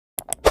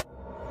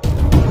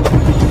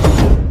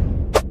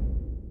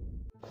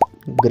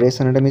Gray's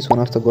Anatomy is one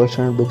of the gold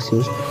standard books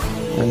used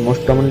and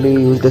most commonly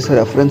used as a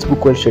reference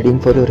book while studying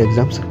for your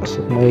exams.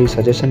 So my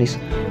suggestion is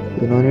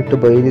you no need to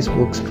buy these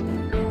books,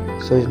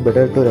 so it's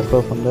better to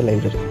refer from the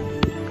library.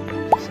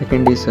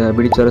 Second is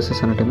BD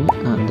Chaurasia Anatomy.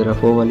 There are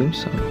 4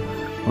 volumes.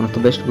 One of the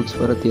best books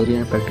for a theory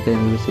and practical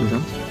MBBS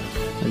exams.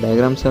 The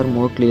diagrams are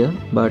more clear,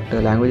 but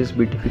language is a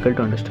bit difficult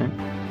to understand.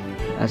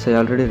 As I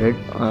already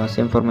read,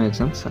 same for my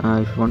exams.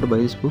 If you want to buy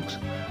these books,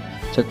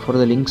 check for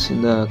the links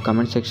in the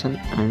comment section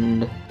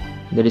and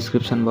the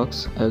description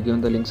box. I have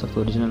given the links of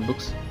the original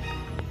books.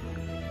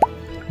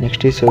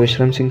 Next is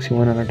Vishram Singh's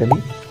Human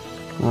Anatomy.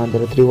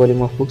 There are 3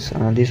 volumes of books.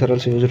 These are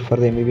also used for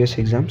the MBBS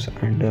exams,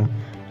 and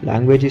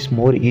language is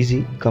more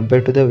easy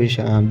compared to the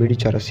BD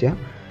Chaurasia,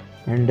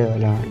 and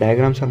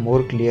diagrams are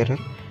more clearer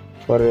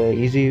for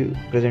easy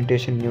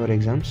presentation in your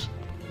exams.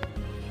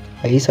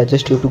 I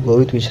suggest you to go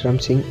with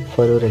Vishram Singh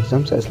for your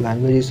exams, as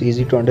language is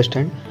easy to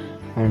understand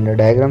and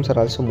diagrams are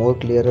also more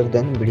clearer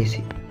than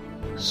BDC.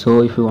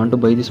 So if you want to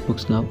buy these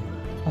books now,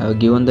 I have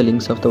given the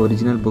links of the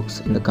original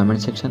books in the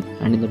comment section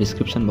and in the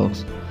description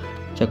box.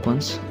 Check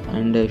once,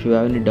 and if you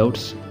have any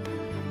doubts,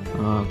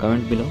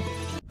 comment below.